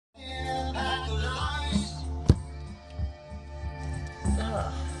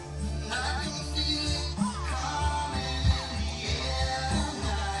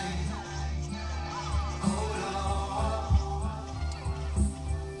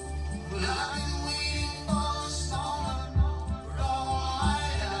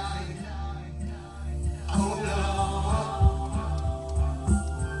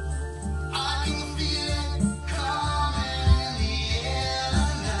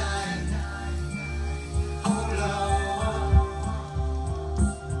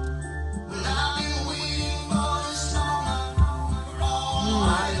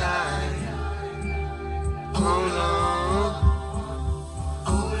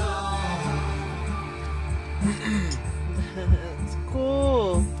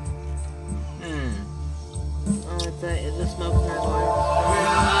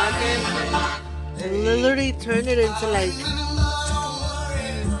really turn it into like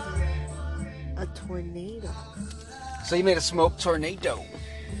a tornado. So you made a smoke tornado.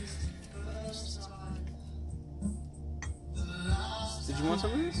 Did you want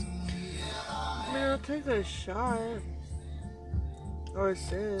some of this? I mean, I'll take a shot. Or a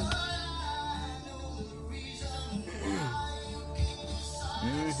sip.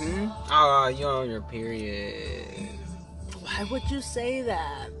 Oh, you're on your period. Why would you say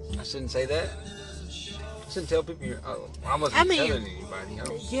that? I shouldn't say that. I shouldn't tell people you're... Oh, I wasn't telling anybody.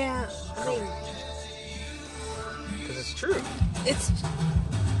 Yeah, I mean... Because it's true. It's...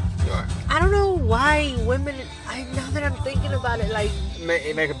 You are. I don't know why women... now that I'm thinking about it, like...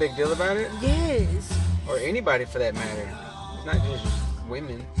 Make a big deal about it? Yes. Or anybody for that matter. It's not just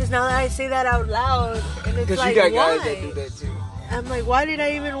women. Because now that I say that out loud, and it's like, you got why? guys that do that too. I'm like, why did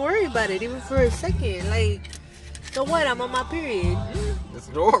I even worry about it, even for a second? Like, so what? I'm on my period. It's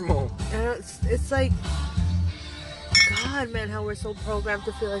normal. And it's like, God, man, how we're so programmed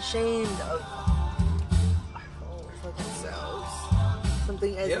to feel ashamed of our own fucking selves.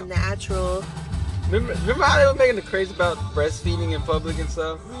 Something as natural. Remember how they were making the craze about breastfeeding in public and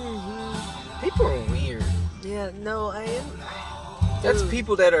stuff? Mm-hmm. People are weird. Yeah, no, I am. That's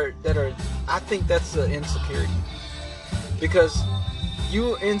people that are. I think that's an insecurity, because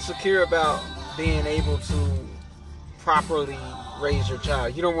you're insecure about being able to properly raise your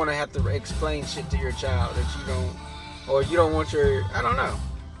child. You don't want to have to explain shit to your child that you don't, or you don't want your. I don't know,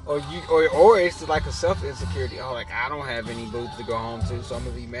 or it's like a self insecurity. Oh, like I don't have any boobs to go home to, so I'm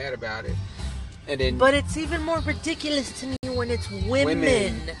gonna be mad about it. And then, but it's even more ridiculous to me when it's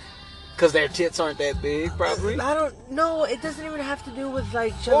women. Because their tits aren't that big, probably. I don't know. It doesn't even have to do with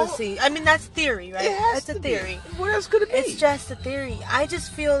like jealousy. Well, I mean, that's theory, right? That's a theory. What else could it be? It's just a theory. I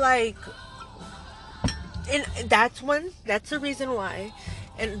just feel like, and that's the reason why.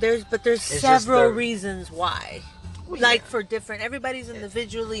 And there's several reasons why. Well, like for different. Everybody's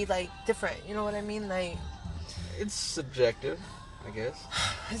individually like different. You know what I mean? Like, it's subjective, I guess.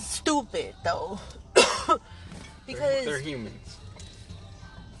 It's stupid though, because they're humans.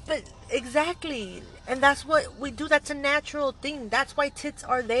 But exactly, and that's what we do. That's a natural thing. That's why tits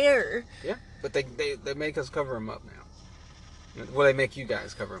are there. Yeah, but they make us cover them up now. Well, they make you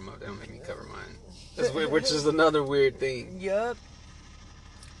guys cover them up. They don't make me cover mine. That's weird, which is another weird thing. Yup.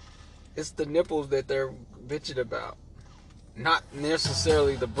 It's the nipples that they're bitching about, not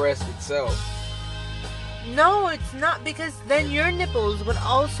necessarily the breast itself. No, it's not, because then your nipples would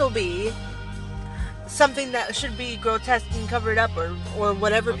also be something that should be grotesque and covered up, or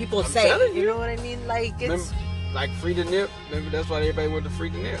whatever people say. You know what I mean? Like, it's... Remember, like free the nip. Maybe that's why everybody went to free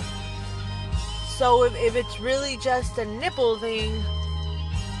the nip. So if it's really just a nipple thing,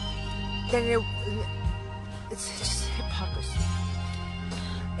 then it's just hypocrisy.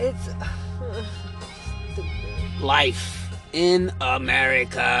 It's... Life in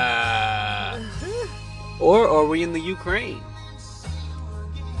America. Or are we in the Ukraine?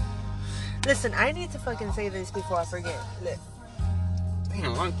 Listen, I need to fucking say this before I forget.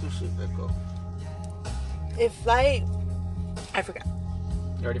 Damn, why don't you shit back up? If like... I forgot.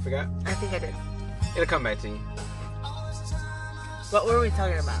 You already forgot? I think I did. It'll come back to you. What were we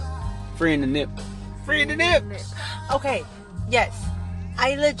talking about? Freeing the nip. Freeing the nip! Okay, yes.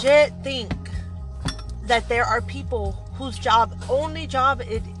 I legit think that there are people whose only job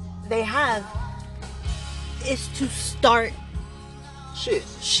they have is to start shit.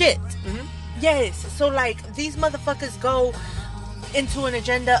 Mm-hmm. Yes. So like these motherfuckers go into an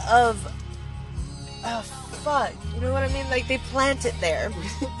agenda of fuck. You know what I mean? Like they plant it there.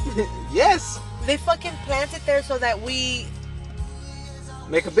 Yes. They fucking plant it there so that we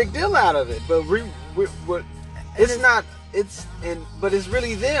make a big deal out of it. But it's not. But it's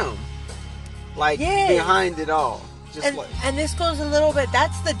really them. Like behind it all. Just and this goes a little bit.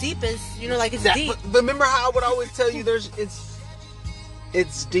 That's the deepest. You know, like it's deep. But remember how I would always tell you,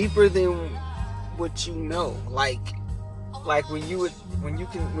 it's deeper than what you know. Like when you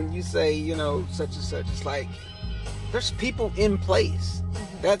say, you know, such and such, it's like there's people in place.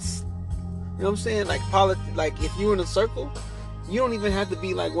 That's, you know what I'm saying? Like like if you're in a circle, you don't even have to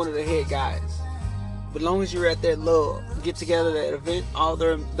be like one of the head guys. But as long as you're at that little get together, that event, all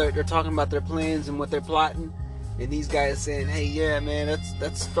they're talking about their plans and what they're plotting, and these guys saying, "Hey, yeah, man,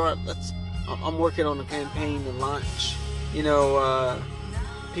 I'm working on a campaign to launch, you know,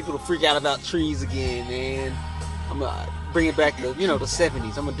 people to freak out about trees again, man. I'm gonna bring it back to, you know, the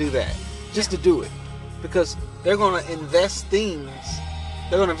 70s. I'm gonna do that just to do it, because they're gonna invest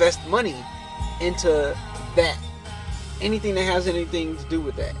money into that, anything that has anything to do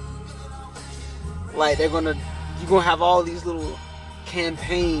with that. Like you're gonna have all these little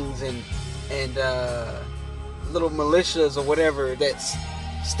campaigns and little militias or whatever that's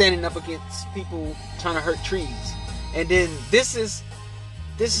standing up against people trying to hurt trees. And then this is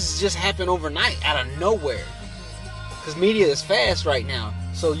just happened overnight out of nowhere. Because media is fast right now.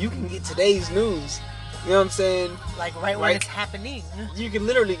 So you can get today's news, you know what I'm saying? Like right when it's happening. You can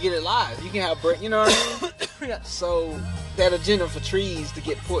literally get it live. You can have, you know what I mean? Yeah. So that agenda for trees to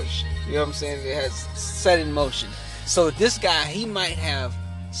get pushed, you know what I'm saying? It has set in motion. So this guy, he might have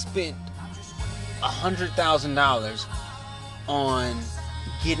spent $100,000 on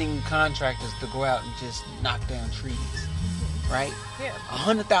getting contractors to go out and just knock down trees, right? Yeah.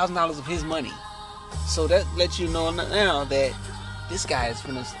 $100,000 of his money. So that lets you know now that this guy is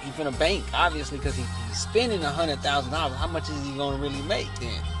finna bank, obviously, because he's spending $100,000. How much is he gonna really make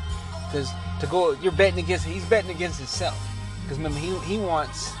then? Because he's betting against himself. Because remember, he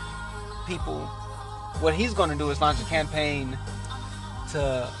wants people. What he's gonna do is launch a campaign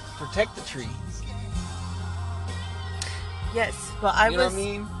to protect the trees. Yes, but You know what I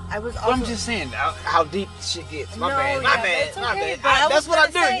mean? I was also. But I'm just saying how deep shit gets. My bad. It's okay, but That's what I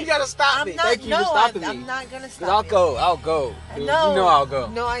do. say, You gotta stop me. Thank you for stopping me. I'm not gonna stop. I'll go. Dude, No, you know I'll go.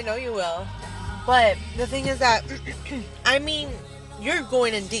 No, I know you will. But the thing is that, I mean, you're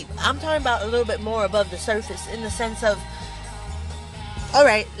going in deep. I'm talking about a little bit more above the surface in the sense of, all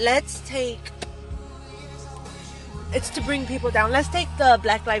right, it's to bring people down. Let's take the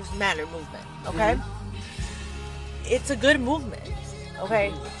Black Lives Matter movement, okay? Mm-hmm. It's a good movement,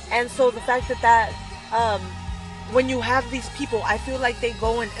 okay? Mm-hmm. And so the fact that when you have these people, I feel like they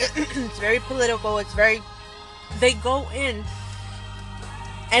go in, it's very political, they go in,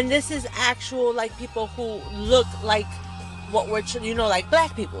 and this is actual, like, people who look like what we're, like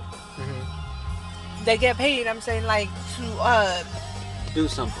black people. Mm-hmm. They get paid, I'm saying, like, to do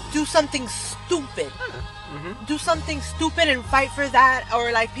something stupid. Mm-hmm. Do something stupid and fight for that,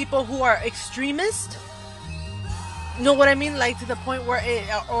 or like people who are extremist. You know what I mean? Like to the point where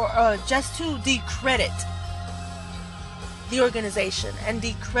just to decredit the organization and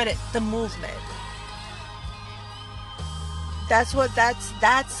decredit the movement. That's what I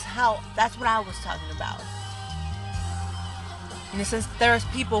was talking about. In a sense, there's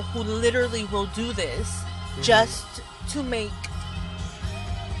people who literally will do this mm-hmm. just to make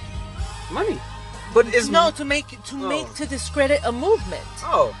money. But it's to discredit a movement.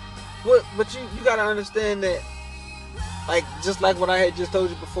 Oh, but you gotta understand that, like just like what I had just told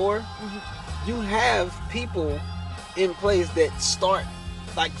you before, mm-hmm. you have people in place that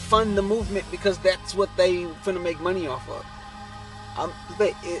fund the movement because that's what they finna make money off of.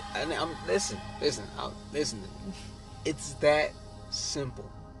 Listen. It's that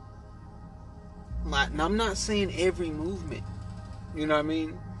simple. I'm not saying every movement, you know what I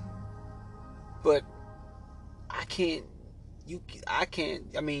mean? But I can't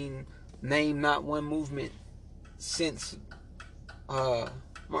name not one movement since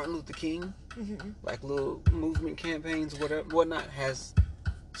Martin Luther King, mm-hmm. like little movement campaigns, whatnot, has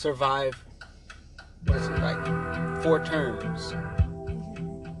survived, what is it, like 4 terms.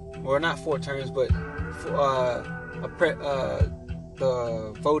 Mm-hmm. Or not 4 terms, but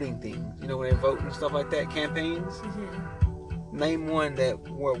the voting thing, when they vote and stuff like that, campaigns. Mm-hmm. Name one that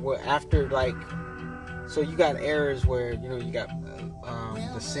were after, like, so you got eras where you got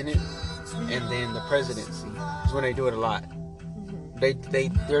the Senate and then the presidency is when they do it a lot.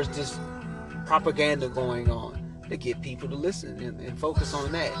 Mm-hmm. There's this propaganda going on to get people to listen and focus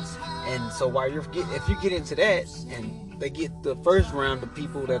on that. And so if you get into that and they get the first round of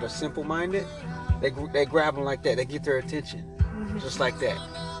people that are simple-minded, they grab them like that. They get their attention, mm-hmm. just like that.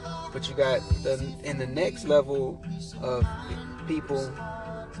 But you got in the next level of people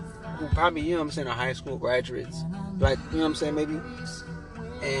who probably, are high school graduates, like, maybe,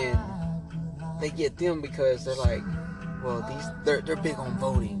 and they get them because they're like, well, they're big on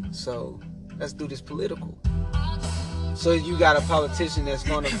voting, so let's do this political. So you got a politician that's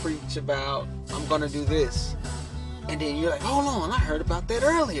going to preach about, I'm going to do this, and then you're like, hold on, I heard about that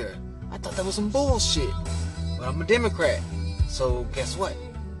earlier. I thought that was some bullshit. But I'm a Democrat, so guess what?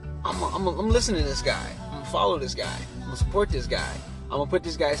 I'm listening to this guy. I'm gonna follow this guy. I'm gonna support this guy. I'm gonna put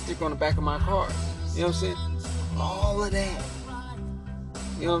this guy's sticker on the back of my car. You know what I'm saying? All of that.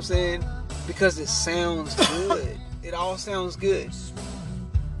 You know what I'm saying? Because it sounds good. It all sounds good.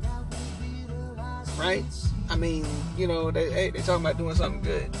 Right? I mean, they talking about doing something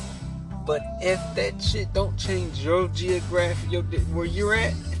good. But if that shit don't change your where you're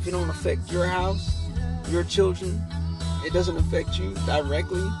at, if it don't affect your house, your children, it doesn't affect you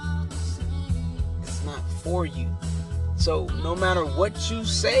directly, it's not for you. So no matter what you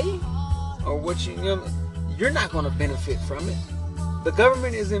say or what you're not going to benefit from it. The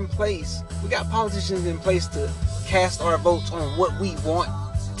government is in place. We got politicians in place to cast our votes on what we want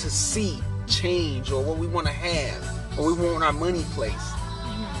to see change or what we want to have or we want our money placed.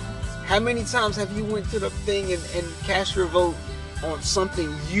 Mm-hmm. How many times have you went to the thing and cast your vote on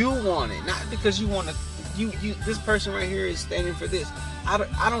something you wanted? Not because you want to, you this person right here is standing for this.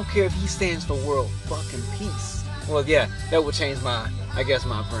 I don't care if he stands for world fucking peace. Well, yeah, that would change my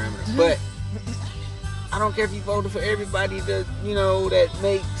parameters. But I don't care if you voted for everybody that, that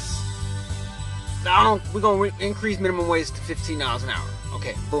makes, we're going to increase minimum wage to $15 an hour.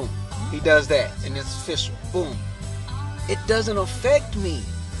 Okay, boom. He does that, and it's official. Boom. It doesn't affect me.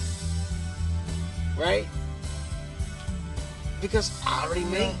 Right? Because I already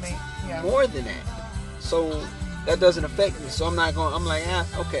make more than that. So that doesn't affect me. So I'm not going, I'm like,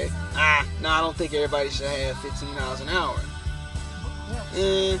 okay. I don't think everybody should have $15 an hour.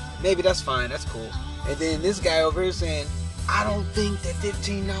 Maybe that's fine. That's cool. And then this guy over here saying, I don't think that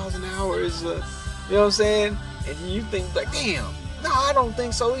 $15 an hour is, you know what I'm saying? And you think like, damn, no, I don't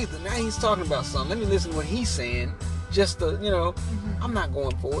think so either. Now he's talking about something. Let me listen to what he's saying. Just to, I'm not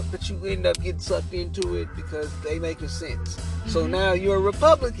going for it. But you end up getting sucked into it because they make sense. So now you're a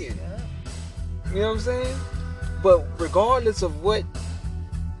Republican. You know what I'm saying? But regardless of what's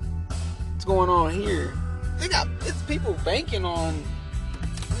going on here, it's people banking on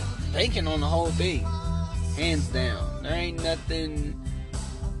the whole thing, hands down. There ain't nothing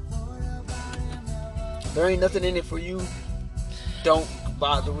in it for you. Don't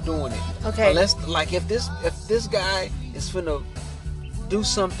bother doing it. Okay. Unless, like, if this guy is finna do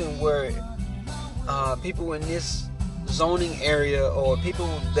something where people in this zoning area or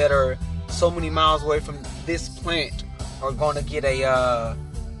people that are so many miles away from this plant are gonna get a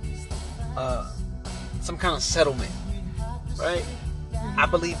some kind of settlement, right? I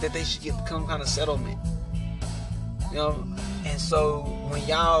believe that they should get some kind of settlement, and so when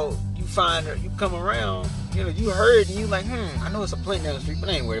you come around, you heard and you like, I know it's a plant down the street, but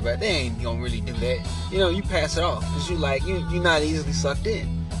I ain't worried about it. They ain't gonna really do that. You pass it off because you're not easily sucked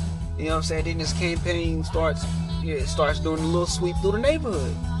in. You know what I'm saying? Then this campaign starts doing a little sweep through the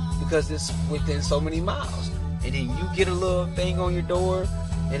neighborhood because it's within so many miles, and then you get a little thing on your door,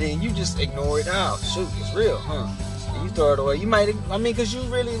 and then you just ignore it out. Shoot, it's real, huh? And you throw it away. You might, because you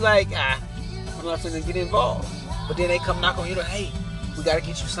really like, I'm not finna get involved. But then they come knock on your door. Hey, we gotta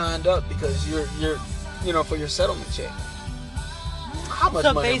get you signed up because you're for your settlement check. How much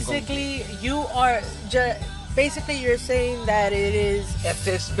money? So basically, you're saying that it is. If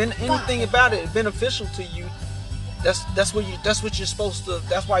there's been anything about it beneficial to you, that's what you're supposed to.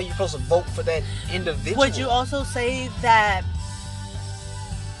 That's why you're supposed to vote for that individual. Would you also say that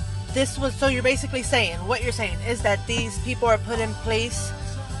this was? So you're basically saying what you're saying is that these people are put in place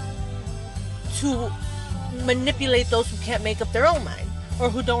to manipulate those who can't make up their own mind, or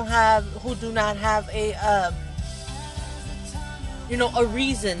who do not have a a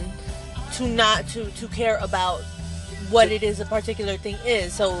reason to care about what it is a particular thing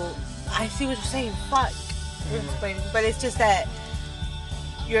is. So I see what you're saying. Fuck, you're explaining, but it's just that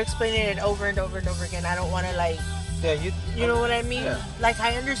you're explaining it over and over and over again. I don't want to you know what I mean? Yeah. Like,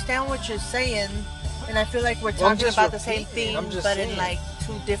 I understand what you're saying, and I feel like we're talking about the same thing, but in like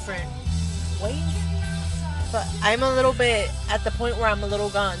two different ways. But I'm a little bit at the point where I'm a little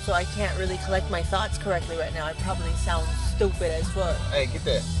gone, so I can't really collect my thoughts correctly right now. I probably sound stupid as fuck. Hey, get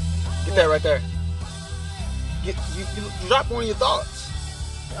that. Get that right there. You drop one of your thoughts.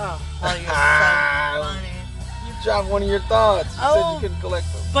 Oh, you're so funny. You dropped one of your thoughts. You said you couldn't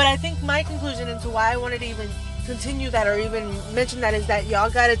collect them. But I think my conclusion into why I wanted to even continue that or even mention that is that y'all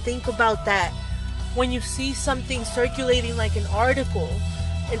gotta think about that when you see something circulating, like an article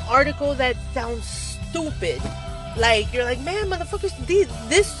that sounds stupid, like you're like, man, motherfuckers,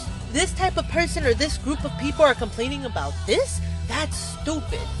 this type of person or this group of people are complaining about this. That's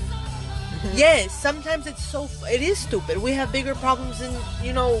stupid. Yes, sometimes it is stupid. We have bigger problems than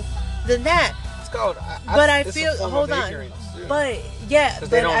that. It's called. But I feel. Hold on. But yeah, because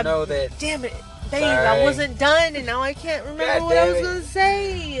they don't know that. Damn it. Dang, I wasn't done, and now I can't remember what I was going to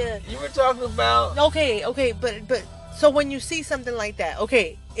say. You were talking about... Okay, but so when you see something like that,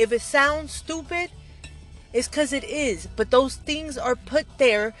 okay, if it sounds stupid, it's because it is. But those things are put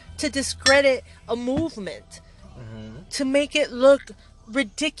there to discredit a movement, to make it look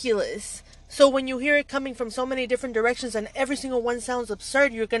ridiculous. So when you hear it coming from so many different directions and every single one sounds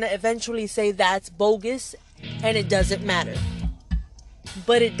absurd, you're going to eventually say that's bogus, and it doesn't matter.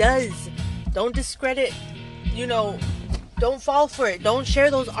 But it does. Don't discredit, don't fall for it. Don't share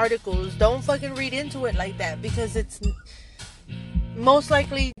those articles. Don't fucking read into it like that, because it's most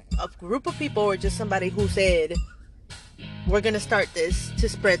likely a group of people or just somebody who said, we're gonna start this to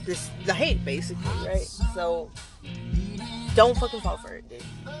spread the hate, basically, right? So don't fucking fall for it, dude.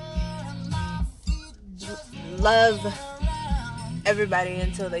 Love everybody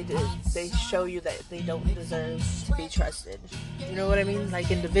until they show you that they don't deserve to be trusted. You know what I mean? Like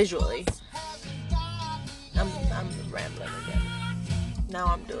individually. I'm rambling again. Now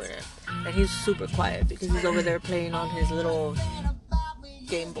I'm doing it. And he's super quiet because he's over there playing on his little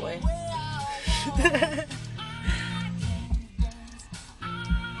Game Boy.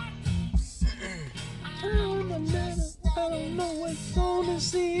 I don't know what song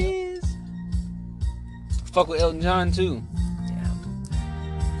this is. Fuck with Elton John too. Yeah.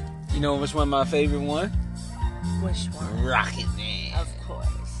 You know which one my favorite one? Which one? Rocket Man. Of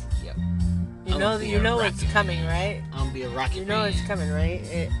course. Yep. You know it's coming, right? I'm gonna be a Rocket Man. You know it's coming, right?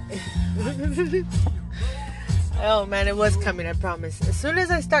 Oh man, it was coming. I promise. As soon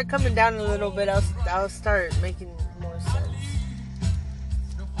as I start coming down a little bit, I'll start making more sense.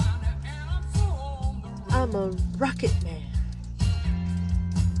 I'm a rocket man.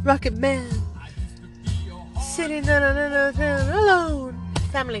 Rocket man. Sitting alone.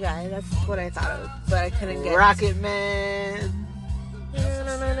 Family Guy. That's what I thought of, but I couldn't get. Rocket Man. I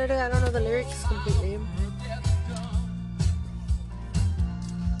don't know the lyrics completely.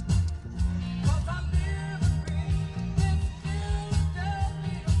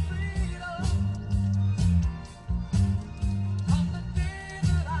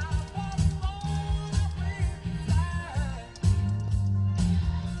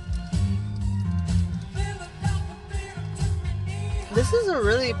 This is a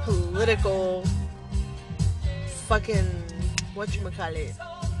really political fucking whatchamacallit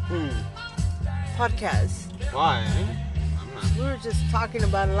podcast. Why? We were just talking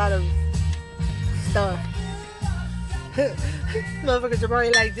about a lot of stuff. Motherfuckers are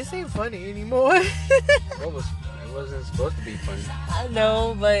probably like, this ain't funny anymore. It wasn't supposed to be funny. I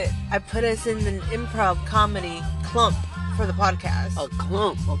know, but I put us in an improv comedy clump for the podcast. A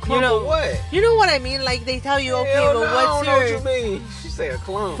clump of what? You know what I mean? Like they tell you, okay, Hell but no, what's I don't your... know what you mean. She say a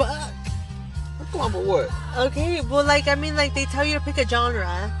clump. Fuck. A clump of what? Okay, well, like I mean, like they tell you to pick a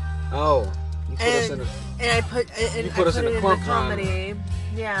genre. Oh, you put us in a. And I put us in a clump comedy.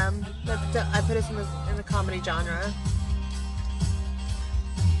 Yeah, I put us in the comedy genre.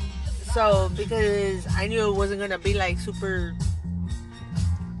 So because I knew it wasn't gonna be like super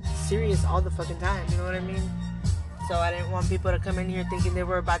serious all the fucking time. You know what I mean? So I didn't want people to come in here thinking they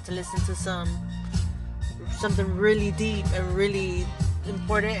were about to listen to something really deep and really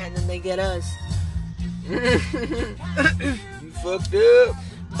important, and then they get us. You fucked up.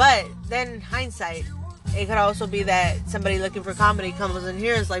 But then hindsight, it could also be that somebody looking for comedy comes in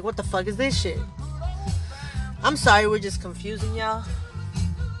here and is like, what the fuck is this shit? I'm sorry, we're just confusing y'all.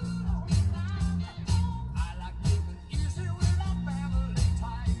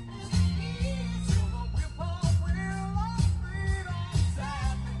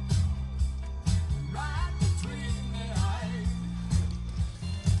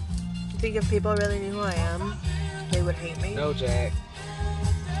 I think if people really knew who I am, they would hate me. No, Jack.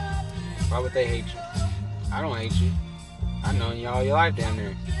 Why would they hate you? I don't hate you. I've known you all your life down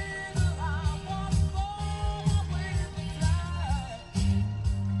there.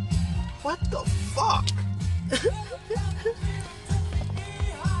 What the fuck?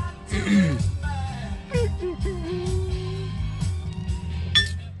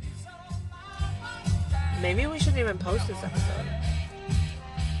 Maybe we shouldn't even post this episode.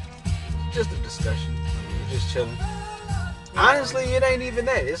 Just a discussion. We're just chilling. Honestly, it ain't even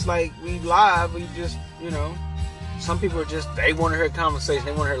that. It's like we live. We just, some people are just, they want to hear conversation.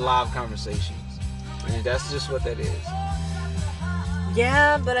 They want to hear live conversations. And that's just what that is.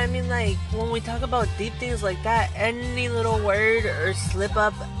 Yeah, but I mean, like, when we talk about deep things like that, any little word or slip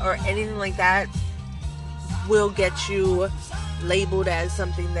up or anything like that will get you labeled as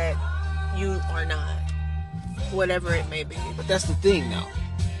something that you are not. Whatever it may be. But that's the thing, though.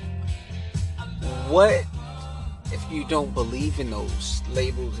 What if you don't believe in those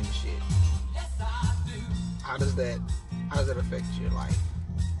labels and shit? How does that affect your life?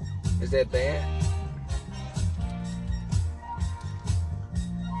 Is that bad?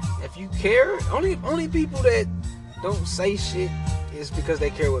 If you care, only people that don't say shit is because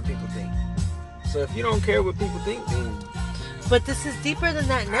they care what people think. So if you don't care what people think, then... But this is deeper than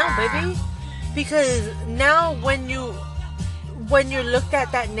that now, baby. Because now when you're looked at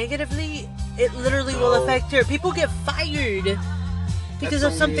that negatively, it literally will affect your... People get fired because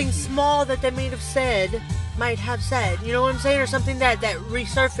of something small that they might have said. You know what I'm saying? Or something that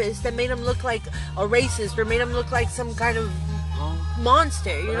resurfaced that made them look like a racist or made them look like some kind of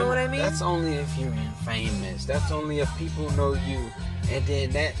monster. You know what I mean? That's only if you're famous. That's only if people know you. And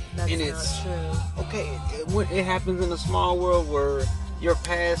then that's not true. Okay, it happens in a small world where your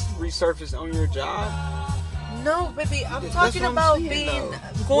past resurface on your job. No, baby, I'm talking about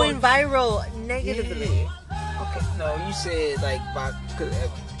going viral negatively. Yeah. Okay, no, you said like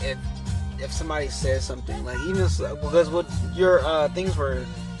if somebody says something like even because what your things were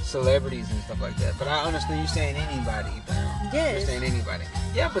celebrities and stuff like that. But I understand you saying anybody. Yes. You're saying anybody.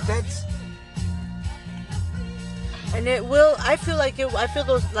 Yeah, but that's. And it will. I feel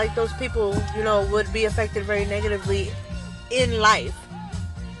those people, you know, would be affected very negatively in life.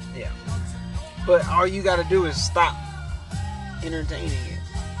 Yeah. But all you got to do is stop entertaining it.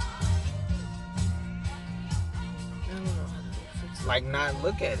 I don't know how to fix it. Like not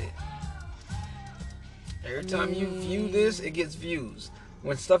look at it. Every time you view this, it gets views.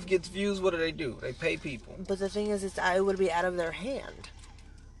 When stuff gets views, what do? They pay people. But the thing is, it would be out of their hand.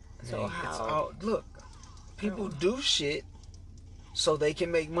 So how? Look. People do shit so they can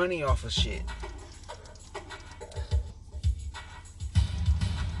make money off of shit.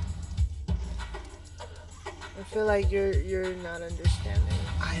 I feel like you're not understanding.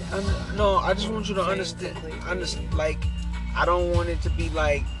 I just want you to understand. Like, I don't want it to be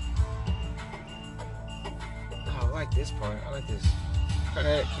like. Oh, I like this part. I like this. Turn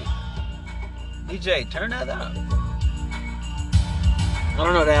that. DJ, turn that up. I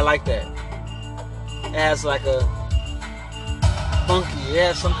don't know that I like that. It has like a funky, it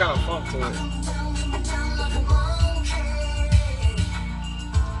has some kind of funk to it.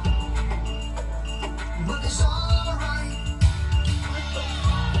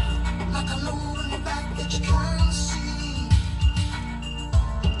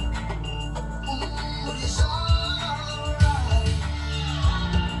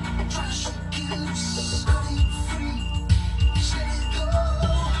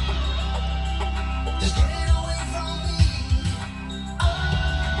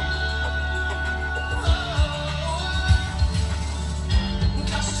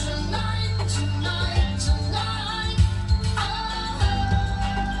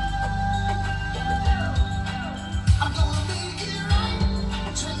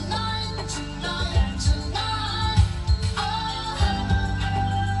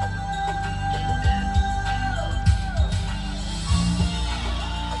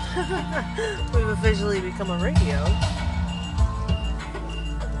 We've officially become a radio.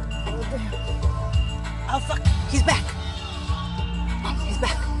 Oh fuck! He's back. He's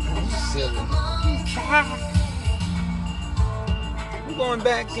back. Silly. He's back. We're going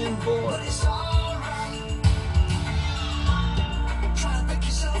back and forth.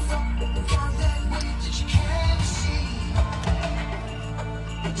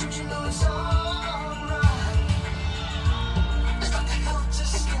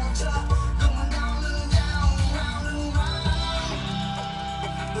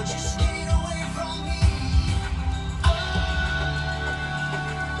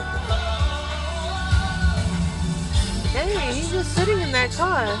 Hey, he's just sitting in that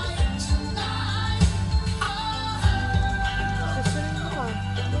car. Just sitting in the car.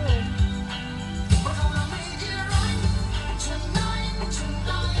 Yeah.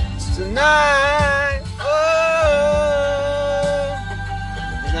 Tonight, oh,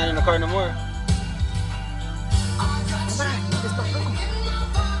 he's not in the car no more.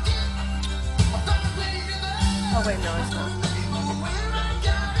 Oh wait, no, it's not.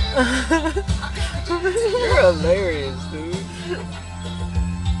 You're hilarious, dude.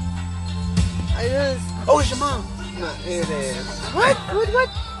 I just. Oh, it's your mom. No, it is. What? What?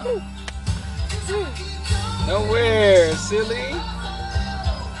 Nowhere, silly.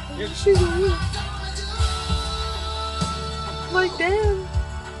 She's like, damn.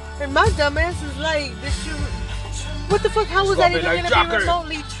 And my dumbass is like, did you? What the fuck? How was that even like gonna be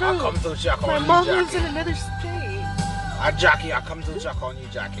remotely true? I come to check on My you, mom Jackie. lives in another state. Jackie, I come to check on you,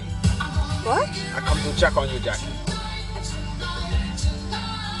 Jackie. What? I come to check on you, Jackie.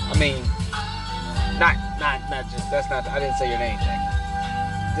 I mean, not just, that's not, I didn't say your name,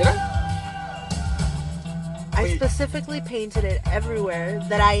 Jackie. Did I? I specifically painted it everywhere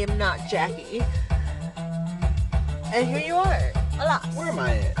that I am not Jackie. And here you are, alas. Where am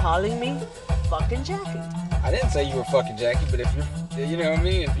I at? Calling me fucking Jackie. I didn't say you were fucking Jackie, but if you're, you know what I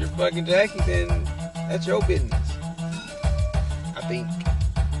mean? If you're fucking Jackie, then that's your business. I think.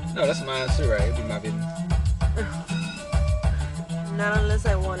 No, that's mine too, right? It'd be my business. Not unless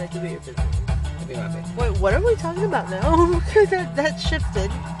I want it to be your business. It'd be my business. Wait, what are we talking about now? that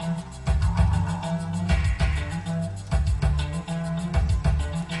shifted.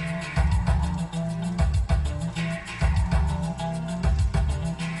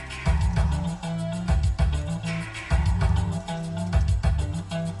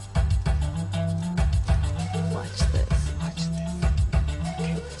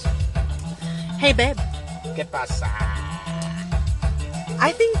 Hey, babe. ¿Qué pasa?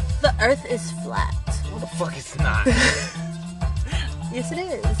 I think the Earth is flat. What the fuck it's not? Yes, it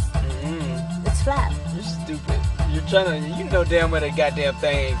is. Mm-hmm. It's flat. You're stupid. You're trying to. You know damn well that goddamn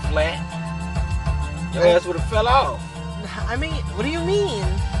thing ain't flat. Your ass would have fell off. I mean, what do you mean?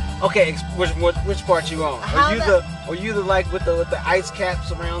 Okay, which part you on? How Are you the like with the ice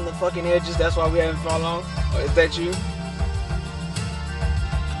caps around the fucking edges? That's why we haven't fallen off. Or is that you?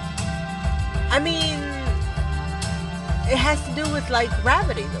 I mean, it has to do with like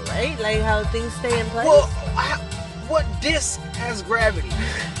gravity, though, right? Like how things stay in place. Well, what disc has gravity?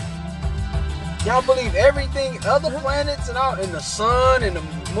 Y'all believe everything, other planets and all, and the sun and the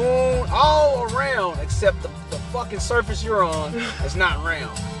moon, all around except the fucking surface you're on is not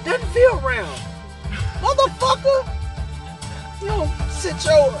round. Doesn't feel round, motherfucker. You don't sit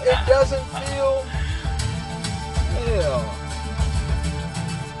your. It doesn't feel. Hell.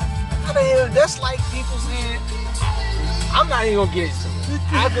 How the hell? That's like people saying. I'm not even gonna get into it.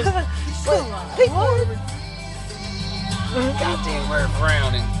 I just. Goddamn word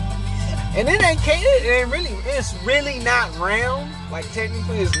round and it ain't really. It's really not round. Like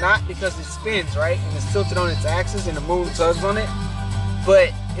technically, it's not because it spins right and it's tilted on its axis and the moon tugs on it.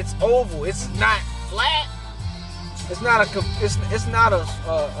 But it's oval. It's not flat. It's not a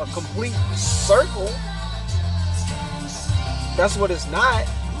complete circle. That's what it's not.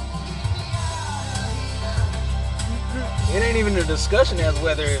 It ain't even a discussion as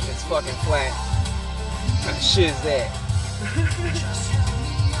whether if it's fucking flat. What kind of shit is that?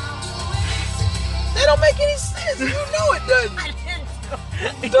 That don't make any sense. You know it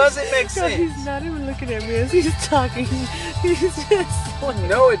doesn't. Does it make sense? He's not even looking at me as he's talking. He's just like,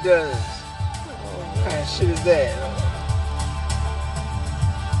 no, it does. What kind of shit is that?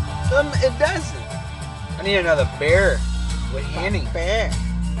 It doesn't. I need another bear with Henny. Bear.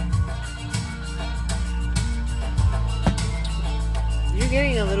 You're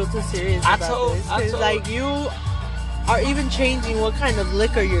getting a little too serious about this. Because like you are even changing what kind of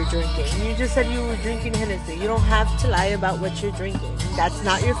liquor you're drinking. You just said you were drinking Hennessy. You don't have to lie about what you're drinking. That's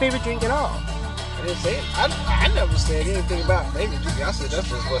not your favorite drink at all. I didn't say it. I never said anything about favorite drink. I said that's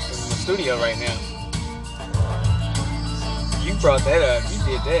just what's in the studio right now. You brought that up. You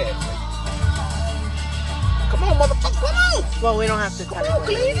did that. Come on, motherfucker. Come on. Well, we don't have to tell you.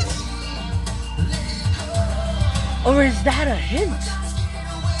 Please. Or is that a hint?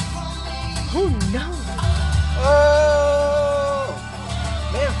 Who knows? Oh,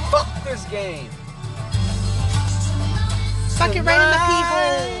 man, fuck this game. Fuck it right in the pee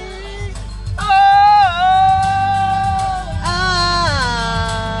hole. Oh.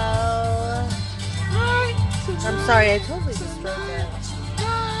 I'm sorry, I totally destroyed that.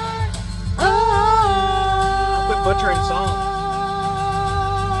 Quit butchering songs.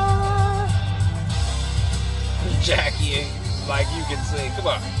 Jackie, like you can sing. Come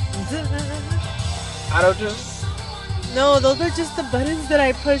on. Auto-tune? No, those are just the buttons that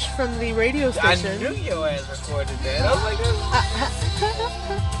I push from the radio station. I knew your ass recorded that. I was like,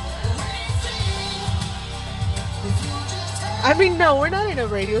 I mean, no, we're not in a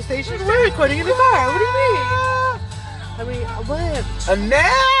radio station. We're recording in the car. What do you mean? I mean, what? A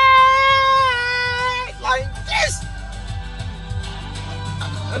night like this.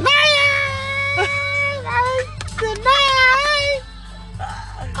 A night like tonight.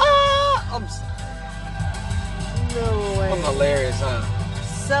 I'm No way. I'm hilarious, huh?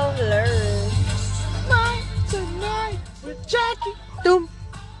 So hilarious. Night tonight with Jackie. Doom.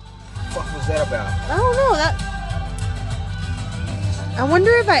 What the fuck was that about? I don't know. I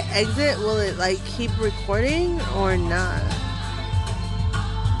wonder if I exit, will it like keep recording or not?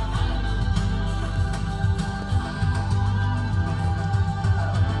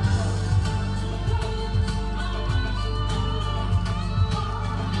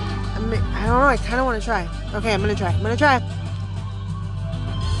 I don't know. I kind of want to try. Okay, I'm gonna try.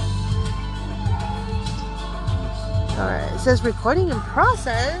 Alright, it says recording in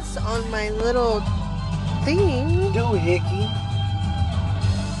process on my little thing. Do Hickey.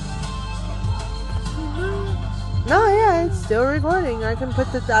 No, yeah, it's still recording. I can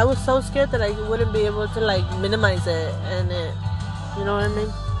put the. I was so scared that I wouldn't be able to like minimize it, and it. You know what I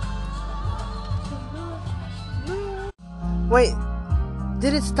mean? Wait,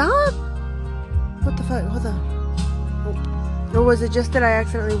 did it stop? What the fuck? Hold on. Or was it just that I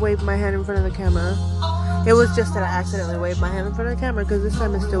accidentally waved my hand in front of the camera? It was just that I accidentally waved my hand in front of the camera because this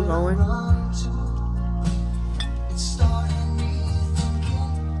time it's still going.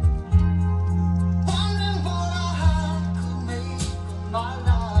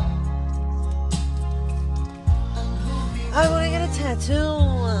 I want to get a tattoo.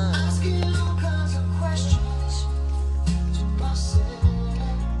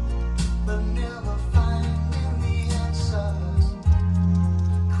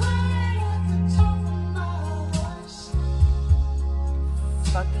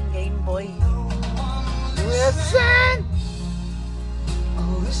 fucking Game Boy. Listen.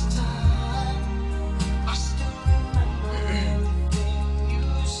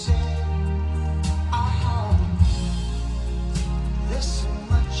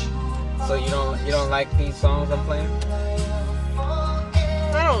 So you don't like these songs I'm playing?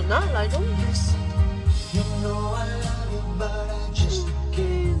 I don't not like them.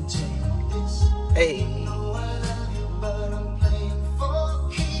 Hey.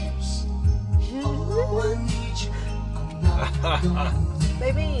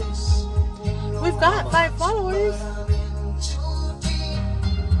 Baby, we've got 5 followers.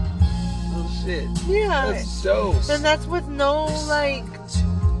 Oh shit. Yeah. That's dope. And that's with no like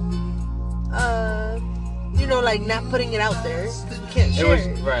like not putting it out there. You can't share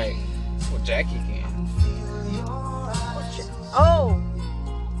it. Right. Well, Jackie can. Oh.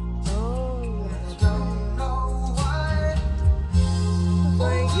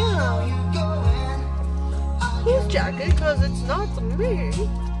 Like, yeah. Who's Jackie? Because it's not me.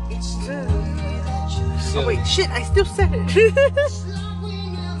 Oh wait, shit! I still said it.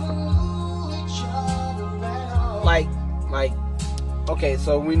 like, okay.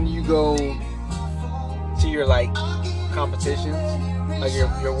 So when you go to your like competitions, like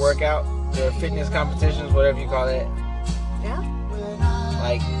your workout, your fitness competitions, whatever you call it. Yeah.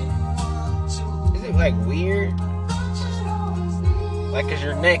 Like, is it like weird? Like, 'cause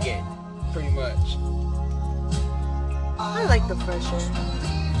you're naked, pretty much. I like the pressure.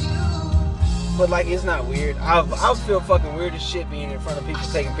 But like, it's not weird. I'll feel fucking weird as shit being in front of people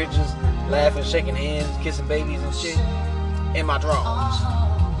taking pictures, laughing, shaking hands, kissing babies and shit in my drawers.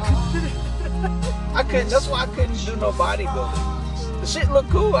 That's why I couldn't do no bodybuilding. The shit looked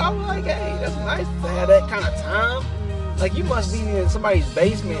cool. I was like, hey, that's nice to have that kind of time. Like, you must be in somebody's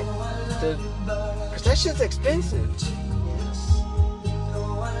basement cause that shit's expensive.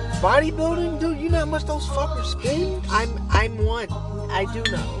 Bodybuilding, dude, you know how much those fuckers spend? I'm one. I do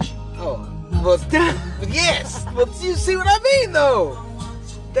know. Oh, but yes, but you see what I mean though?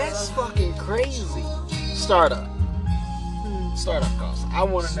 That's fucking crazy. Startup costs. I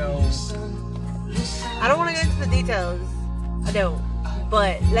want to know. I don't want to get into the details. I don't.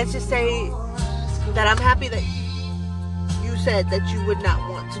 But let's just say that I'm happy that you said that you would not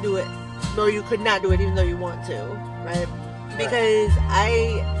want to do it, nor you could not do it even though you want to, right? Because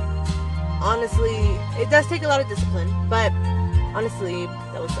honestly, it does take a lot of discipline, but honestly,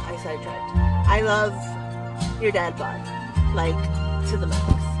 I sidetracked. I love your dad bod, like, to the max.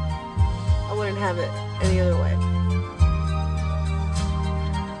 I wouldn't have it any other way.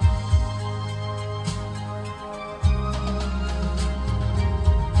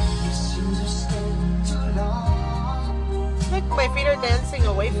 Look, my feet are dancing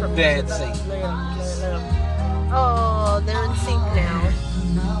away from me. Dancing. Look at them. Oh, they're in sync now.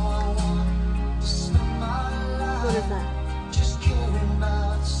 What is that?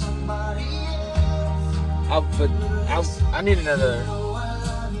 I need another.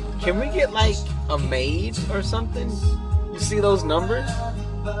 Can we get like a maid or something? You see those numbers?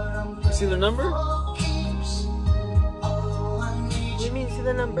 You see the number? What do you mean, see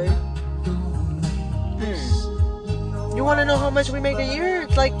the number? You want to know how much we make a year?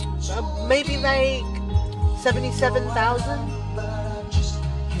 It's like maybe like 77,000.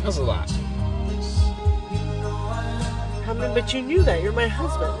 That's a lot. I mean, but you knew that. You're my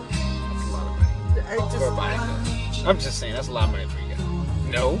husband. That's a lot of money. For a bodybuilder. I'm just saying, that's a lot of money for you.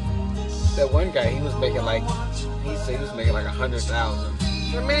 No. That one guy, he said he was making like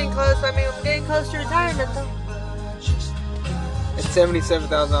 100,000. We're getting close. I'm getting close to retirement, though. At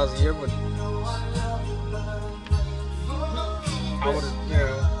 $77,000 a year, but I would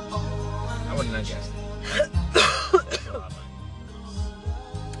have not guessed. That's a lot of money.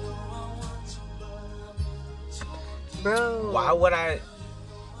 Bro.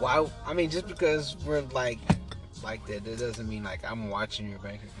 Why? I mean, just because we're like that doesn't mean like I'm watching your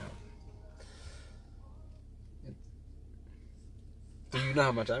bank account. Do you know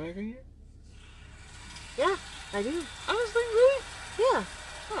how much I make a year? Yeah, I do. Honestly, really? Yeah.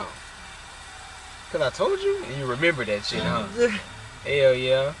 Oh. Because I told you, and you remember that shit, huh? Hell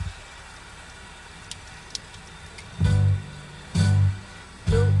yeah.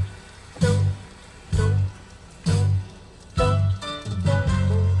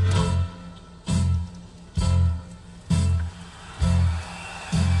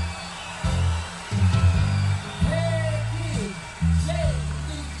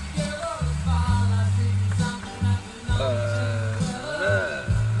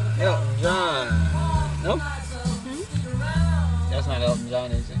 Elton John. Nope. That's not Elton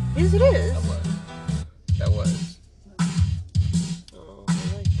John, is it? Yes, it is. That was. Oh,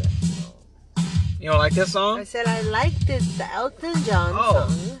 You don't like this song? I said I liked it, the Elton John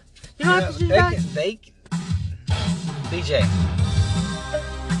song. You don't have to do they that. DJ.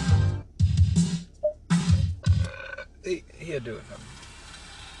 He'll do it for me.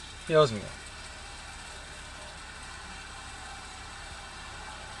 He owes me one.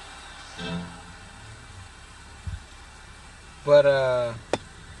 But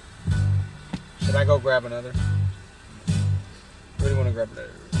should I go grab another? Really want to grab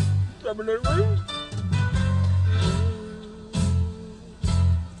another. Grab another room.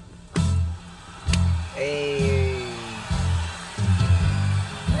 Hey.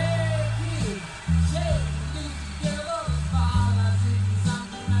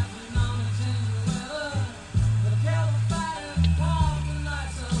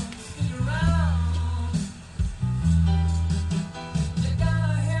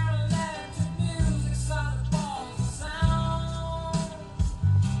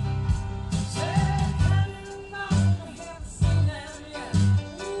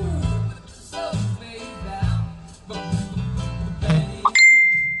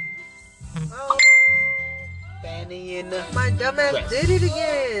 My dumbass did it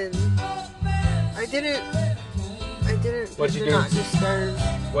again. I didn't. What'd you do? Not disturb.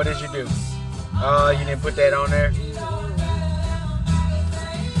 What did you do? Oh, you didn't put that on there?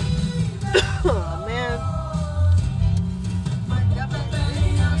 Oh, man. My dumbass did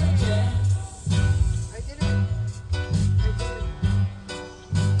it. I didn't.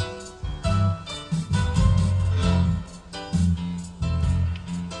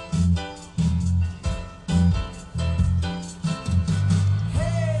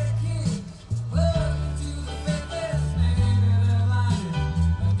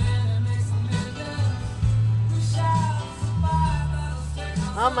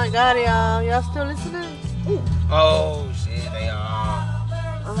 Oh my God, y'all still listening? Ooh. Oh shit, they are.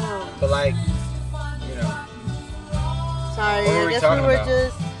 But like, you know. Sorry, I guess we were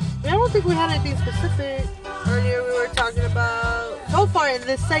just. I don't think we had anything specific. Earlier we were talking about. So far in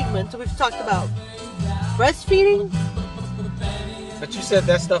this segment, we've talked about breastfeeding. But you said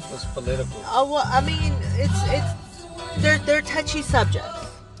that stuff was political. Oh well, I mean, they're touchy subjects.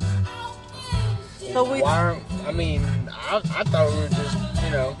 So we. I thought we were just,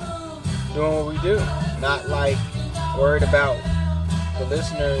 doing what we do. Not like worried about the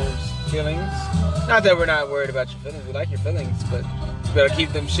listeners' feelings. Not that we're not worried about your feelings. We like your feelings, but you better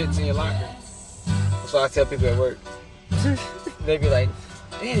keep them shits in your locker. That's what I tell people at work. They be like,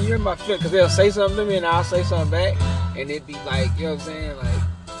 damn, you're in my feelings. Because they'll say something to me and I'll say something back. And it'd be like, you know what I'm saying? Like,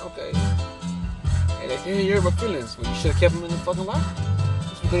 okay. And they say, you're in my feelings. Well, you should have kept them in the fucking locker.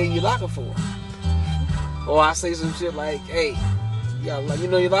 That's what they in your locker for. Or I say some shit like, hey, you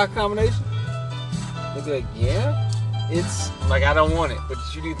know your locker combination? They be like, yeah. It's like, I don't want it, but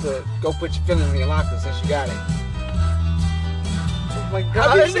you need to go put your feelings in your locker since you got it. Oh my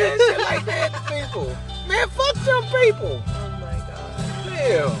God. I be saying shit like that to people. Man, fuck them people. Oh my God.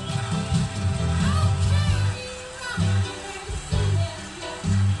 Damn.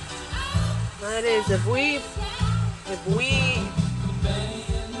 That is, if we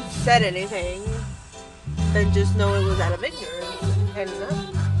said anything, then just know it was out of ignorance. And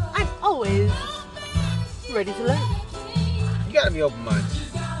I'm always ready to learn. You gotta be open-minded.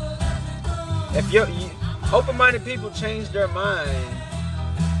 If open-minded people change their mind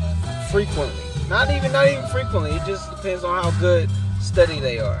frequently. Not even frequently. It just depends on how good study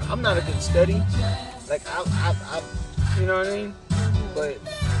they are. I'm not a good study. Like I you know what I mean? But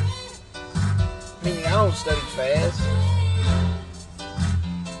meaning I don't study fast.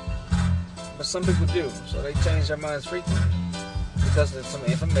 But some people do, so they change their minds frequently because of some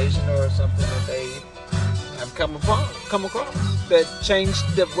information or something that they have come across that changed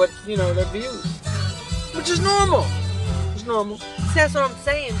their views, which is normal. It's normal. See, that's what I'm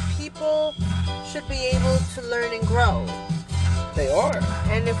saying. People should be able to learn and grow. They are.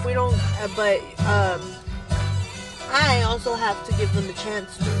 And if we don't, I also have to give them a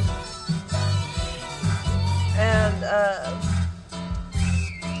chance to. And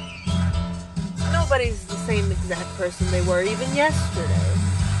nobody's the same exact person they were even yesterday.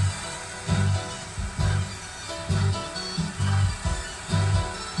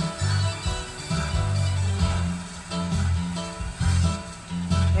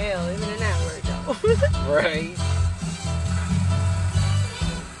 Hell, even an hour ago. Right.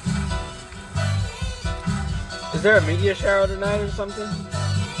 Is there a media shower tonight or something?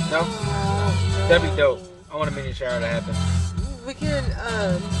 No? No. That'd be dope. I want a media shower to happen. We can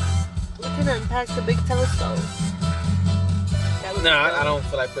unpack the big telescope. No, I don't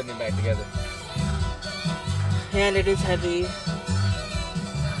feel like putting it back together. And it is heavy.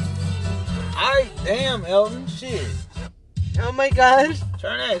 I Damn, Elton. Shit. Oh my god.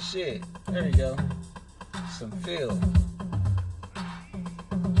 Turn that shit. There you go. Some feel.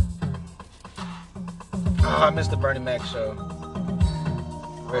 I missed the Bernie Mac show.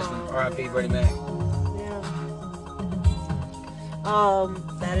 Rest in R.I.P. Bernie Mac. Yeah.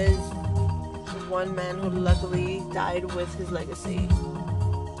 That is one man who luckily died with his legacy.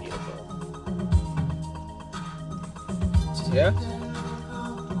 Beautiful. Yeah.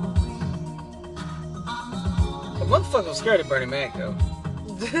 The motherfucker was scared of Bernie Mac though.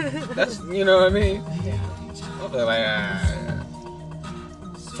 That's, you know what I mean? Yeah. I feel like,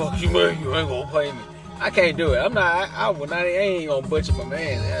 fuck you, man. You ain't gonna play me. I can't do it. I'm not. I ain't gonna butcher my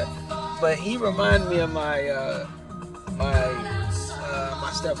man there. But he reminded me of my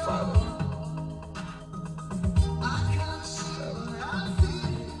my stepfather.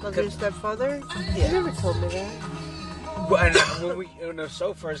 Was your stepfather? Yeah. You never told me that. Well, and when the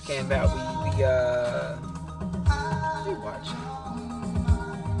show first came out, we watched.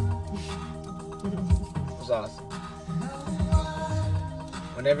 It was awesome.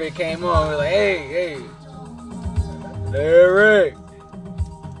 Whenever it came on, we were like, hey, Larry.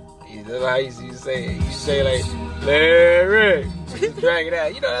 That's how he used to say it. He used to say like, Larry. Drag it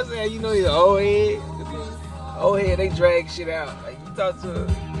out. You know what I'm saying? You know he's an old head. Old head, they drag shit out. Like, you talk to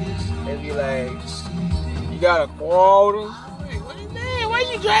him, they be like, you got a quarter? Man, why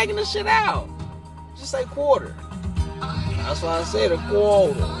you dragging the shit out? Just say quarter. That's why I said a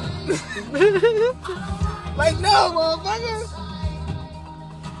quarter. Like, no, motherfucker.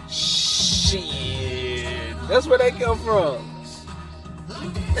 Shit. That's where they come from.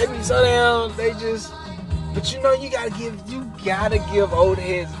 They be so down, they just... But you know, you gotta give old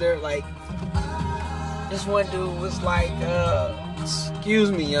heads their, like... This one dude was like,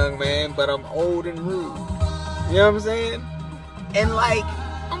 excuse me, young man, but I'm old and rude. You know what I'm saying? And like,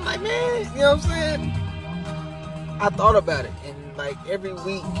 I'm like, man, you know what I'm saying? I thought about it, and like every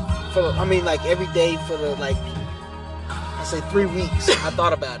week, every day for the, like, I say 3 weeks, I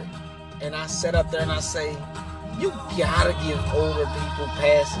thought about it. And I sat up there and I say, you gotta give older people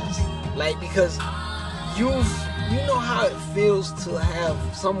passes. Like, because you know how it feels to have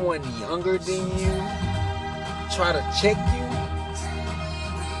someone younger than you try to check you.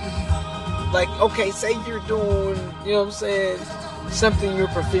 Like, okay, say you're doing, you know what I'm saying, something you're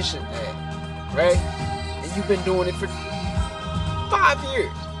proficient at, right? And you've been doing it for 5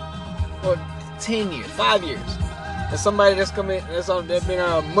 years or 10 years, 5 years. And somebody that's been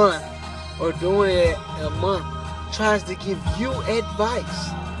out a month or doing it in a month tries to give you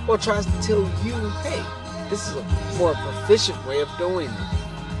advice or tries to tell you, hey, this is a more proficient way of doing it.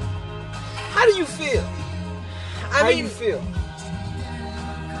 How do you feel? How do you feel?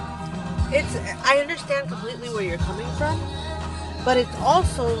 I understand completely where you're coming from, but it's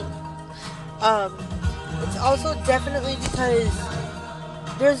also definitely because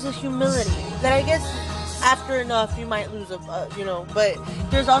there's a humility that I guess after enough you might lose but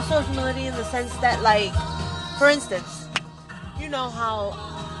there's also a humility in the sense that, like, for instance, you know how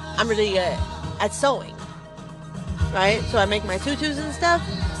I'm really good at sewing, right? So I make my tutus and stuff,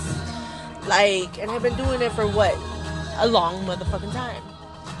 like, and I've been doing it for what? A long motherfucking time.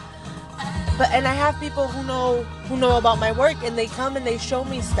 And I have people who know about my work, and they come and they show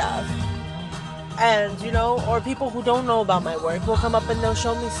me stuff. And, or people who don't know about my work will come up and they'll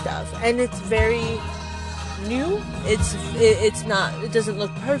show me stuff. And it's very new. It doesn't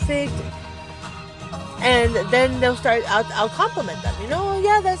look perfect. And then they'll start, I'll compliment them.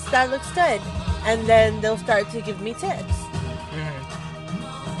 Yeah, that looks good. And then they'll start to give me tips.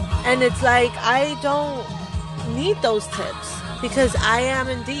 Mm-hmm. And it's like, I don't need those tips because I am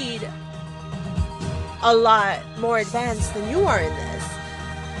indeed a lot more advanced than you are in this.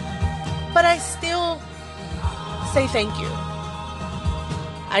 But I still say thank you.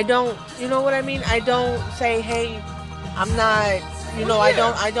 I don't, you know what I mean? I don't say, hey, I'm not,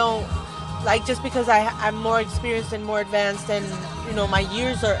 I don't, like, just because I'm more experienced and more advanced and, my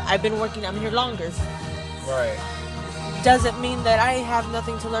years I've been working, I'm here longer. Right. Doesn't mean that I have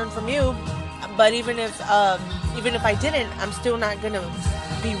nothing to learn from you. But even if I didn't, I'm still not gonna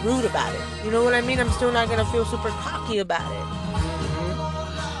be rude about it. You know what I mean? I'm still not gonna feel super cocky about it.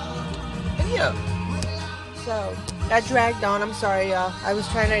 Mm-hmm. Yeah. So got dragged on. I'm sorry, y'all. I was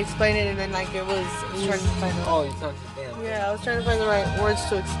trying to explain it, and then I was trying to find. Oh, you talking damn. Yeah, I was trying to find the right words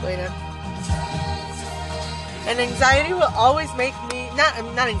to explain it. And anxiety will always make me not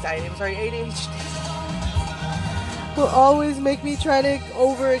anxiety. I'm sorry, ADHD will always make me try to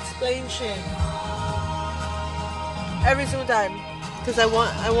over-explain shit. Every single time, because I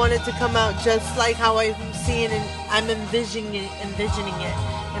want it to come out just like how I'm seeing and I'm envisioning it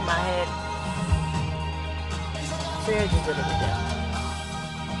in my head. yesterday. I just did it again.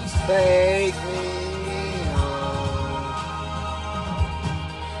 Take me home.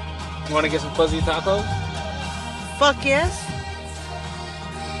 You want to get some fuzzy tacos? Fuck yes.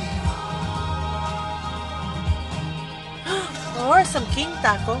 Or some king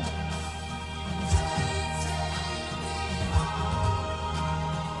taco.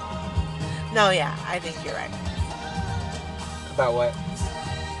 No, yeah, I think you're right. About what?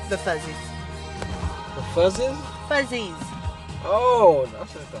 The fuzzies. The fuzzies? Fuzzies. Oh,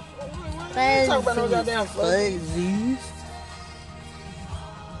 that's what the fuck. What are you talking about? No goddamn fuzzies. Fuzzies.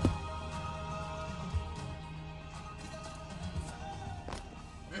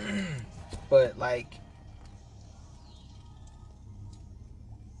 But like,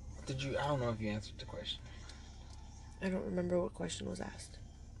 did you? I don't know if you answered the question. I don't remember what question was asked.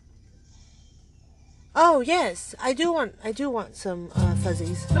 Oh yes, I do want some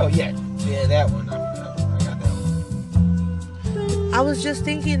fuzzies. Oh yeah, that one. I got that one. I was just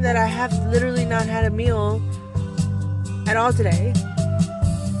thinking that I have literally not had a meal at all today.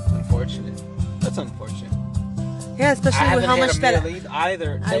 Unfortunate. That's unfortunate. Yeah, especially with how much that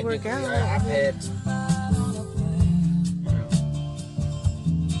either. I work out. I've had.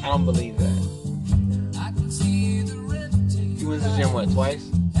 I don't believe that. You went to the gym what, twice?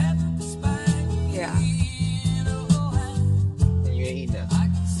 Yeah. And you ain't eating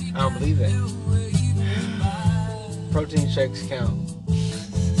nothing. I don't believe that. Protein shakes count.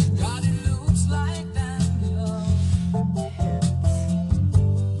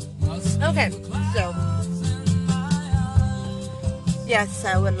 Okay, so yes,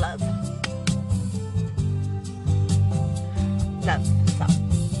 I would love some.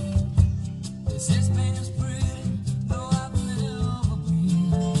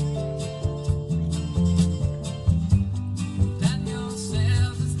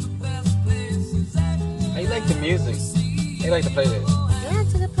 How you like the music? How you like the playlist? Yeah,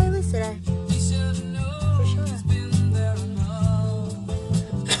 it's a good playlist today. For sure.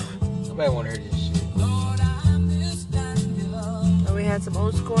 Nobody want to hear this shit. And we had some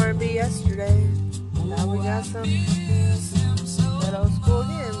old school R&B yesterday. Now we got some that old school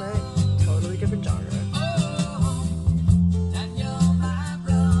again, like totally different genre.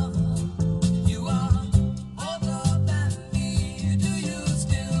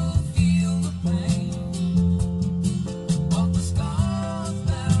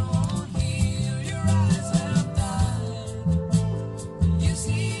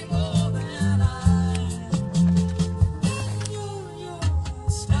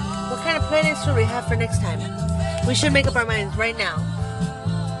 Playlist should we have for next time? We should make up our minds right now.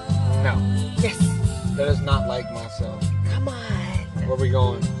 No. Yes. That is not like myself. Come on. Where we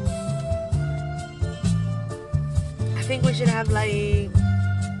going? I think we should have like...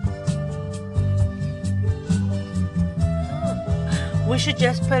 We should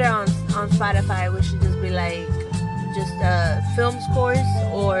just put it on Spotify. We should just be like... Just film scores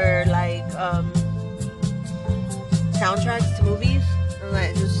or like soundtracks to movies. And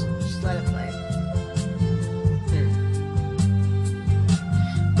like just let it play.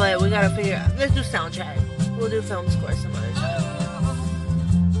 But we gotta figure out. Let's do soundtrack. We'll do film score some other time.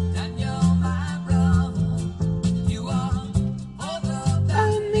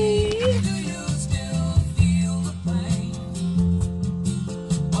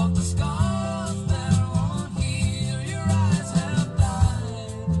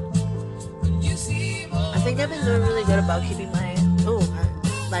 I think I've been doing really good about keeping my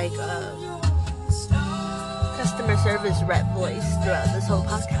customer service rep voice throughout this whole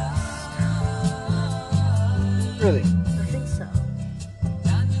podcast. Really? I think so.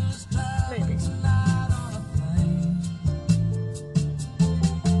 Maybe.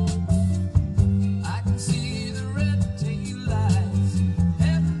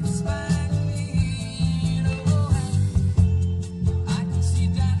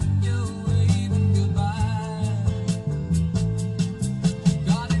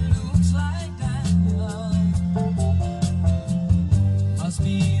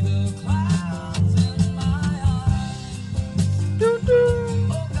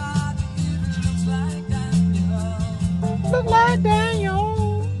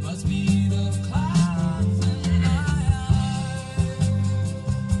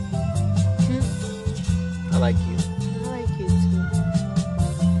 I like you. I like you too.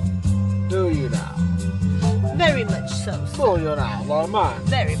 Do you now? Very much so. Do you now? Well, mine.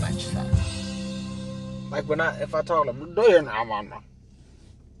 Very much so. Like if I talk like, do you now, man?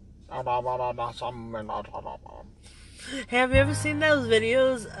 Have you ever seen those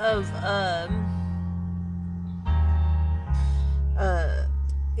videos of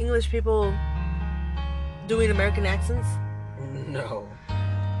English people doing American accents? No.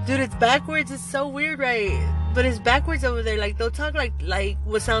 Dude, it's backwards. It's so weird, right? But it's backwards over there. Like, they'll talk like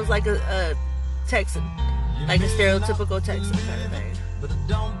what sounds like a Texan. Like a stereotypical Texan kind of thing.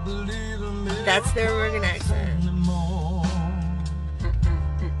 That's their American accent.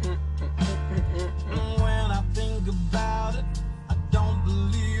 When I think about it, I don't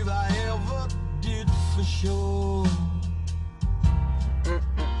believe I ever did for sure.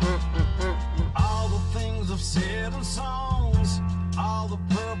 All the things I've said in songs, all the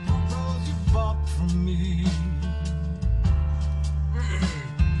purple rose you bought from me.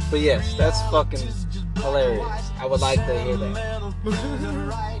 But yes, that's fucking hilarious. I would like to hear that.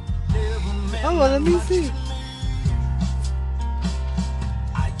 Oh, well, let me see.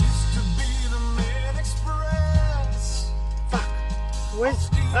 I used to be the Med Express. Fuck. Where's...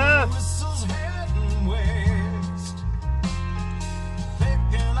 Whistles heading west.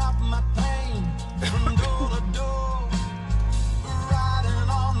 Picking up my pain from door to door. Riding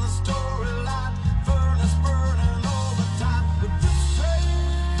on the storyline. Furnace burning overtime. But this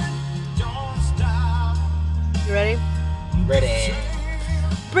train don't stop. You ready? Ready.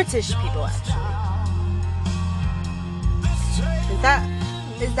 British people, actually.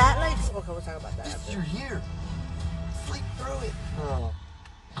 Is that like... Okay, we'll talk about that after. You're here. Sleep through it.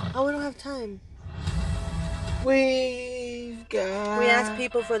 Oh, we don't have time. We've got... We asked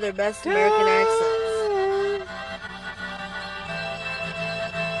people for their best American accents.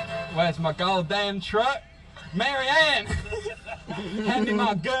 Where's my goddamn truck? Mary Ann! Hand me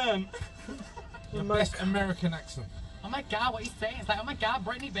my gun. Your best American accent. Oh my god, what he's saying? It's like, oh my god,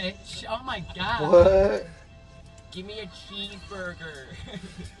 Britney, bitch. Oh my god. What? Give me a cheeseburger.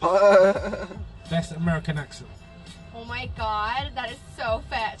 Best American accent. Oh my god, that is so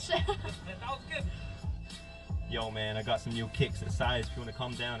fetch. That was good. Yo, man, I got some new kicks at size. If you want to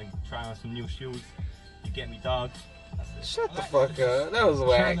come down and try on some new shoes, you get me, dog. That's it. Shut the fuck up. That was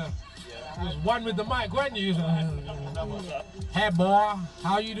whack. It was one with the mic, wasn't you? Hey, boy.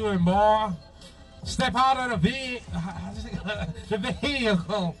 How you doing, boy? Step out of the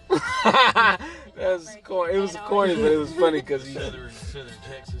vehicle. That's corny. It was corny, but it was funny because he... Southern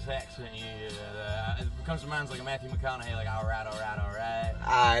Texas accent. It becomes a man's like a Matthew McConaughey, like, alright.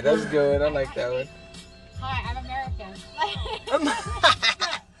 Alright, that's good. I like that one. Hi, I'm American.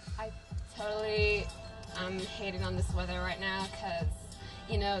 I'm hating on this weather right now because,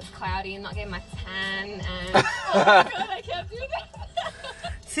 you know, it's cloudy and not getting my tan and oh my god, I can't do that.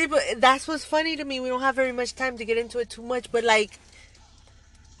 See, but that's what's funny to me. We don't have very much time to get into it too much, but like,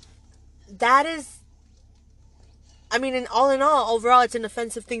 that is, I mean, in all, overall, it's an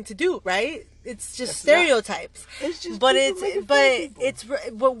offensive thing to do, right? It's just stereotypes. It's just but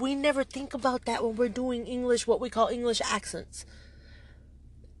people we never think about that when we're doing English, what we call English accents.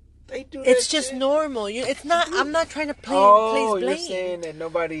 They do It's that just shit. normal. It's not. I'm not trying to place blame. You're saying that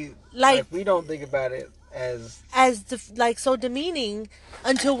nobody Like we don't think about it as so demeaning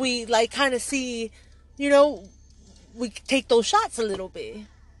until we like kind of see, you know, we take those shots a little bit.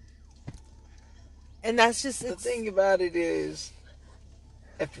 And that's just the thing about it is,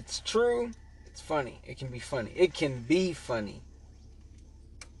 if it's true, it's funny. It can be funny. It can be funny.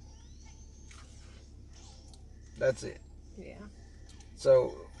 That's it. Yeah.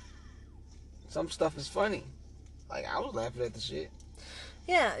 So some stuff is funny. Like I was laughing at the shit.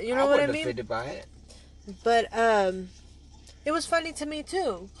 Yeah, you know what I wasn't mean? offended by it. But it was funny to me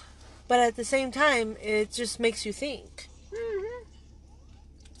too. But at the same time, it just makes you think. Mm-hmm.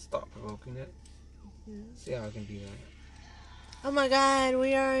 Stop provoking it. See how I can do that. Oh my god,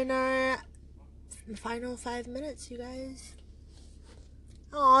 we are in our final 5 minutes, you guys.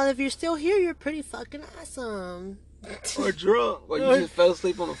 Oh, if you're still here, you're pretty fucking awesome. Or drunk. Or you just fell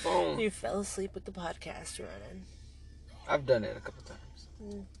asleep on the phone. You fell asleep with the podcast running. I've done it a couple times.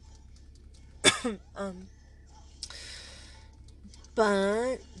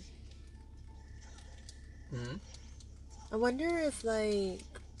 But Mm-hmm. I wonder if like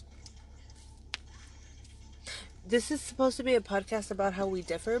this is supposed to be a podcast about how we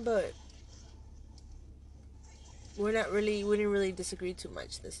differ, but we didn't really disagree too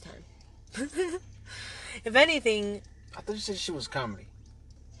much this time. If anything, I thought you said she was comedy.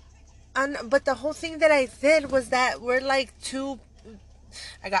 but the whole thing that I said was that we're like two.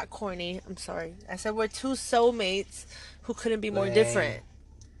 I got corny. I'm sorry. I said we're two soulmates who couldn't be more different.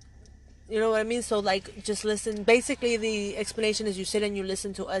 You know what I mean? So like, just listen. Basically, the explanation is you sit and you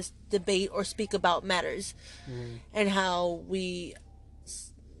listen to us debate or speak about matters, and how we,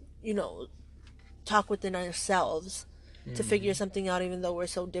 you know, talk within ourselves to figure something out, even though we're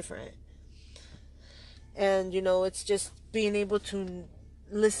so different. And you know, it's just being able to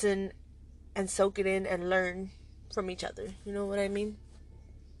listen and soak it in and learn from each other. You know what I mean?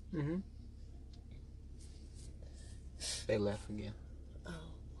 Mm-hmm. They left again.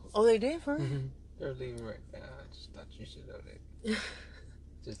 Oh, they did, huh? Mm-hmm. They're leaving right now. I just thought you should know that.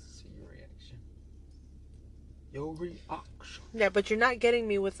 Just to see your reaction. Your reaction. Yeah, but you're not getting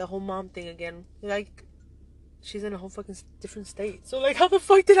me with the whole mom thing again. Like, she's in a whole fucking different state. So, like, how the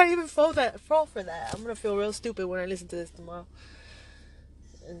fuck did I even fall for that? I'm gonna feel real stupid when I listen to this tomorrow.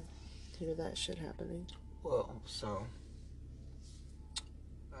 And hear that shit happening. Well, so...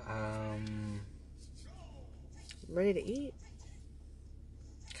 I'm ready to eat.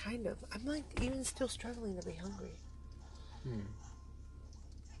 Kind of. I'm, like, even still struggling to be hungry. You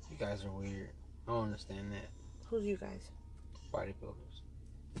guys are weird. I don't understand that. Who's you guys? Bodybuilders.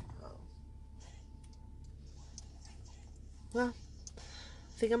 Oh. Well, I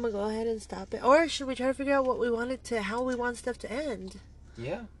think I'm gonna go ahead and stop it. Or should we try to figure out how we want stuff to end?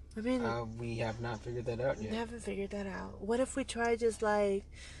 Yeah. I mean, we have not figured that out we yet. haven't figured that out. What if we try just like,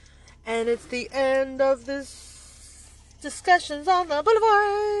 and it's the end of this discussions on the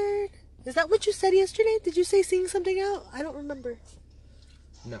boulevard? Is that what you said yesterday? Did you say seeing something out? I don't remember.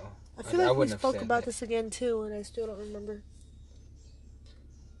 No. I feel like we wouldn't have spoke said about that. this again too, and I still don't remember.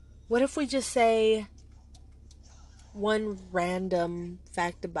 What if we just say one random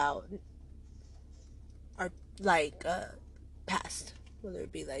fact about our past, whether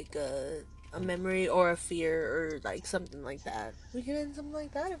it be like a memory or a fear or like something like that? We can end something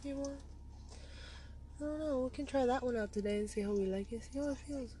like that if you want. I don't know. We can try that one out today and see how we like it. See how it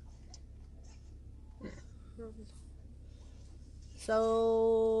feels.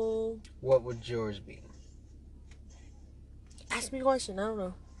 So, What would yours be? ask me a question. I don't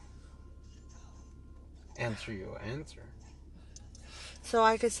know. Answer your answer. So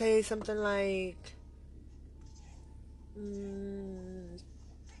I could say something like,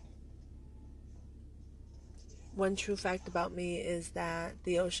 one true fact about me is that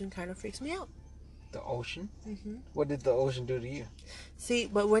the ocean kind of freaks me out. The ocean? Mm-hmm. What did the ocean do to you? See,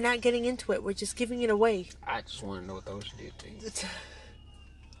 but we're not getting into it. We're just giving it away. I just want to know what the ocean did to you.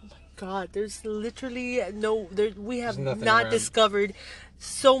 Oh my God, there's literally we have There's nothing not around. discovered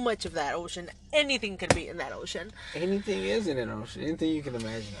so much of that ocean. Anything could be in that ocean. Anything is in an ocean. Anything you can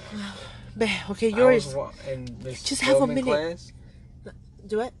imagine. Okay, I yours. was in Miss Just have a Spelman minute. class.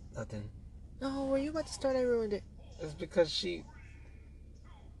 Do it? Nothing. No, were you about to start? I ruined it. It's because she...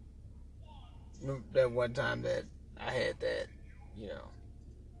 Remember that one time that I had that,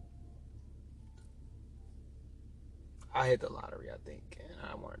 I hit the lottery, I think, and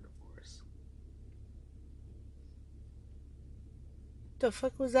I wanted a divorce. The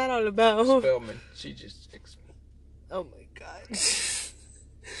fuck was that all about? Spellman, she just fixed me. Oh my God.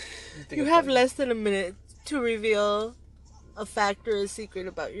 think You I'm have funny? less than a minute to reveal a fact or a secret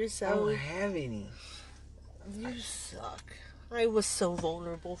about I yourself. don't have any. You suck. I was so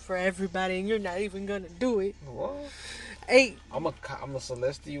vulnerable for everybody, and you're not even gonna do it. What? Hey, I'm a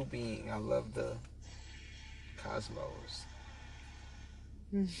celestial being. I love the cosmos.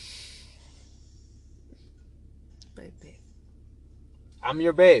 baby. I'm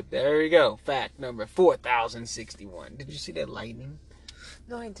your babe. There you go. Fact number 4061. Did you see that lightning?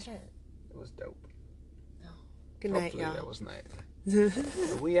 No, I didn't. It was dope. Good night, Hopefully y'all. that was nice.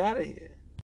 We out of here.